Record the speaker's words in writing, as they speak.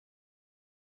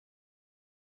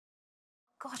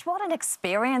Gosh, what an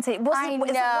experience. Is it one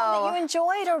know. that you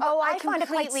enjoyed? Or oh, I find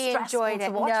completely it quite stressful enjoyed it.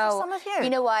 to watch for some of you. You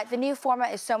know what? The new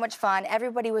format is so much fun.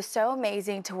 Everybody was so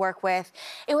amazing to work with.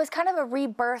 It was kind of a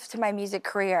rebirth to my music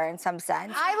career in some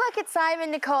sense. I look at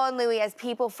Simon, Nicole, and Louis as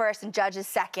people first and judges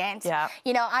second. Yeah.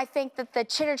 You know, I think that the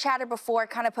chitter-chatter before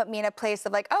kind of put me in a place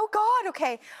of like, oh, God,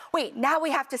 okay, wait, now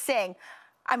we have to sing.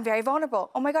 I'm very vulnerable.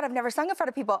 Oh my God, I've never sung in front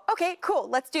of people. Okay, cool,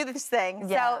 let's do this thing.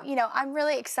 Yeah. So, you know, I'm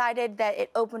really excited that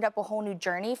it opened up a whole new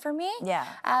journey for me. Yeah.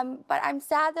 But I'm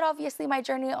sad that obviously my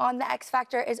journey on the X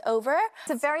Factor is over.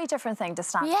 It's a very different thing to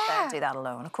stand there and do that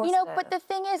alone, of course. You know, but the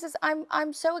thing is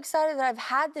I'm so excited that I've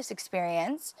had this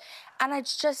experience, and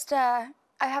it's just,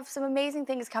 I have some amazing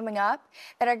things coming up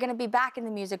that are going to be back in the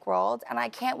music world, and I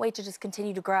can't wait to just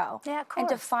continue to grow. Yeah, of course. And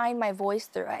to find my voice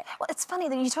through it. Well, it's funny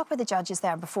that you talk about the judges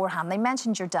there beforehand. They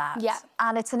mentioned your dad. Yeah.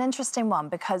 And it's an interesting one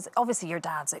because obviously your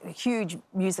dad's a huge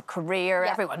music career.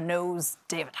 Yeah. Everyone knows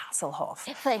David Hasselhoff.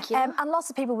 Thank you. And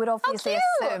lots of people would obviously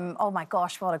assume, oh my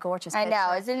gosh, what a gorgeous picture.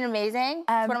 I know, isn't it amazing?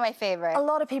 It's one of my favorites. A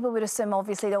lot of people would assume,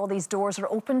 obviously, that all these doors are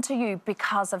open to you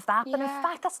because of that. But in Yeah.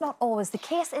 fact, that's not always the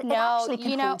case. It No, actually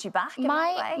can hold you back in many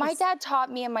ways. My dad taught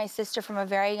me and my sister from a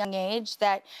very young age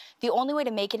that the only way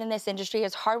to make it in this industry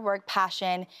is hard work,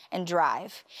 passion, and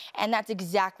drive. And that's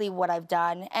exactly what I've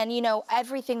done. And, you know,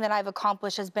 everything that I've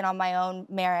accomplished has been on my own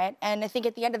merit. And I think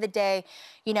at the end of the day,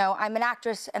 you know, I'm an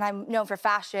actress and I'm known for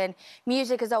fashion.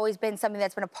 Music has always been something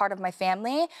that's been a part of my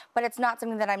family, but it's not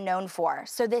something that I'm known for.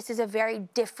 So this is a very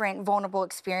different, vulnerable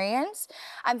experience.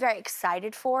 I'm very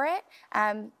excited for it.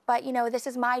 But, you know, this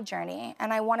is my journey,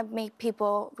 and I want to make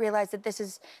people realize that this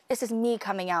is me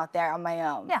coming out there on my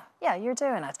own. Yeah, you're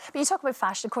doing it. But you talk about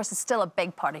fashion, of course, it's still a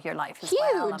big part of your life as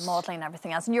well, and modelling and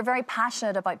everything else. And you're very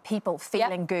passionate about people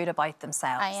feeling good about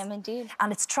themselves. I am indeed.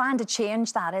 And it's trying to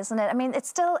change that, isn't it? I mean,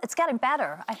 it's getting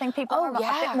better. I think people are a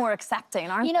bit more accepting,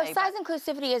 aren't they? You know, size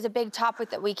inclusivity is a big topic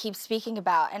that we keep speaking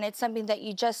about, and it's something that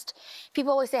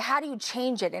people always say, how do you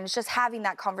change it? And it's just having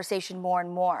that conversation more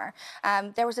and more.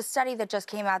 There was a study that just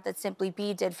came out that Simply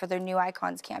Be did for their New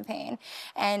Icons campaign,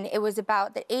 and it was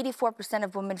about that 84%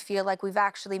 of women feel like we've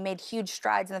actually made huge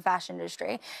strides in the fashion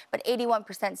industry, but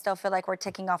 81% still feel like we're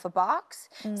ticking off a box.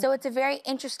 So it's a very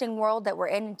interesting world that we're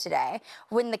in today.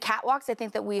 When the catwalks, I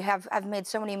think that we have made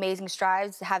so many amazing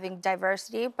strides having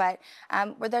diversity, but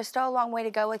there's still a long way to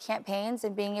go with campaigns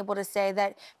and being able to say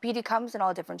that beauty comes in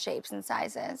all different shapes and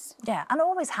sizes. Yeah, and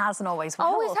always has and always will.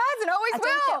 Always has and always will.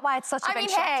 I don't get why it's such a big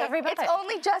shock to everybody. It's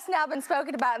only just now been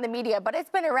spoken about in the media, but it's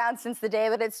been around since the day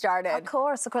that it started. Of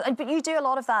course, of course. But you do a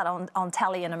lot of that on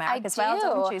telly in America as well,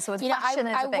 don't you? So fashion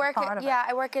is a big part of it. Yeah,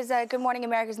 I work as a Good Morning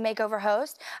America's makeover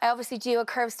host. I obviously do a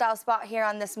curve style spot here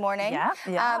on This Morning.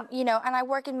 Yeah. You know, and I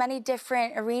work in many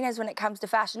different arenas when it comes to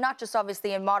fashion, not just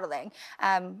obviously in modeling.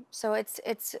 So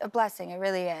it's a blessing, it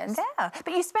really is. Yeah,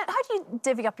 but how do you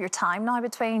divvy up your time now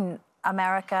between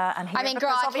America and here? I mean,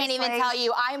 girl, I can't even tell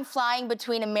you. I'm flying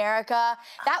between America.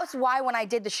 That was why when I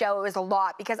did the show, it was a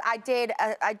lot, because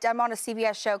I'm on a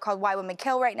CBS show called Why Women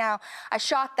Kill right now. I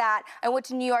shot that. I went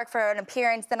to New York for an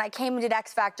appearance. Then I came and did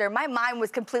X Factor. My mind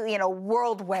was completely in a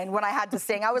whirlwind when I had to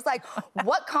sing. I was like,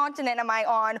 what continent am I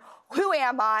on? Who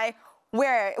am I?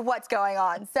 What's going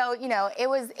on? So, you know, it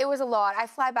was a lot. I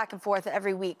fly back and forth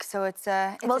every week, so it's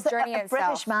a journey in itself. A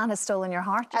British man has stolen your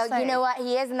heart, you know what?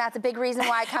 He is, and that's a big reason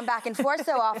why I come back and forth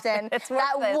so often. It's worth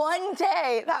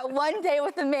it. That one day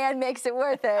with the man makes it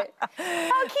worth it. How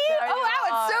cute! Oh, wow,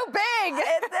 it's so big.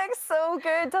 It looks so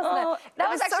good, doesn't it? That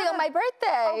was actually on my birthday.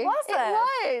 Oh, was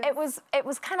it? It was. It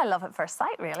was kind of love at first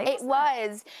sight, really. It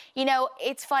was. You know,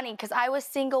 it's funny because I was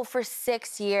single for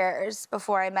 6 years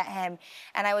before I met him,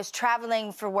 and I was traveling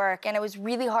for work, and it was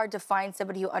really hard to find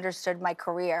somebody who understood my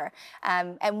career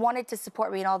and wanted to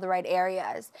support me in all the right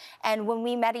areas. And when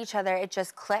we met each other, it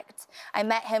just clicked. I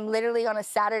met him literally on a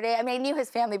Saturday. I mean, I knew his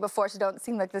family before, so don't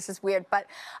seem like this is weird, but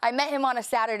I met him on a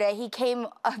Saturday. He came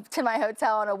up to my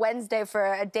hotel on a Wednesday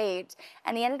for a date,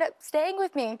 and he ended up staying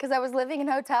with me because I was living in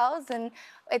hotels, and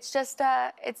it's just,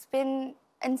 it's been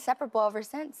inseparable ever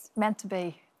since. Meant to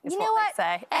be. You know what?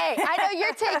 Say. Hey, I know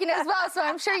you're taking it as well, so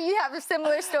I'm sure you have a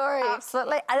similar story.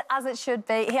 Absolutely, as it should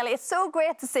be. Hayley, it's so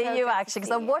great to see you, actually,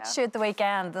 because I watched you at the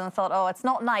weekend and I thought, oh, it's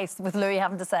not nice with Louis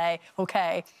having to say,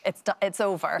 OK, it's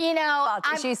over. You know,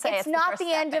 but, as you say, it's not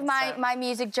the end of my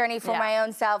music journey for my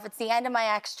own self. It's the end of my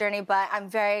ex journey, but I'm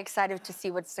very excited to see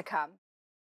what's to come.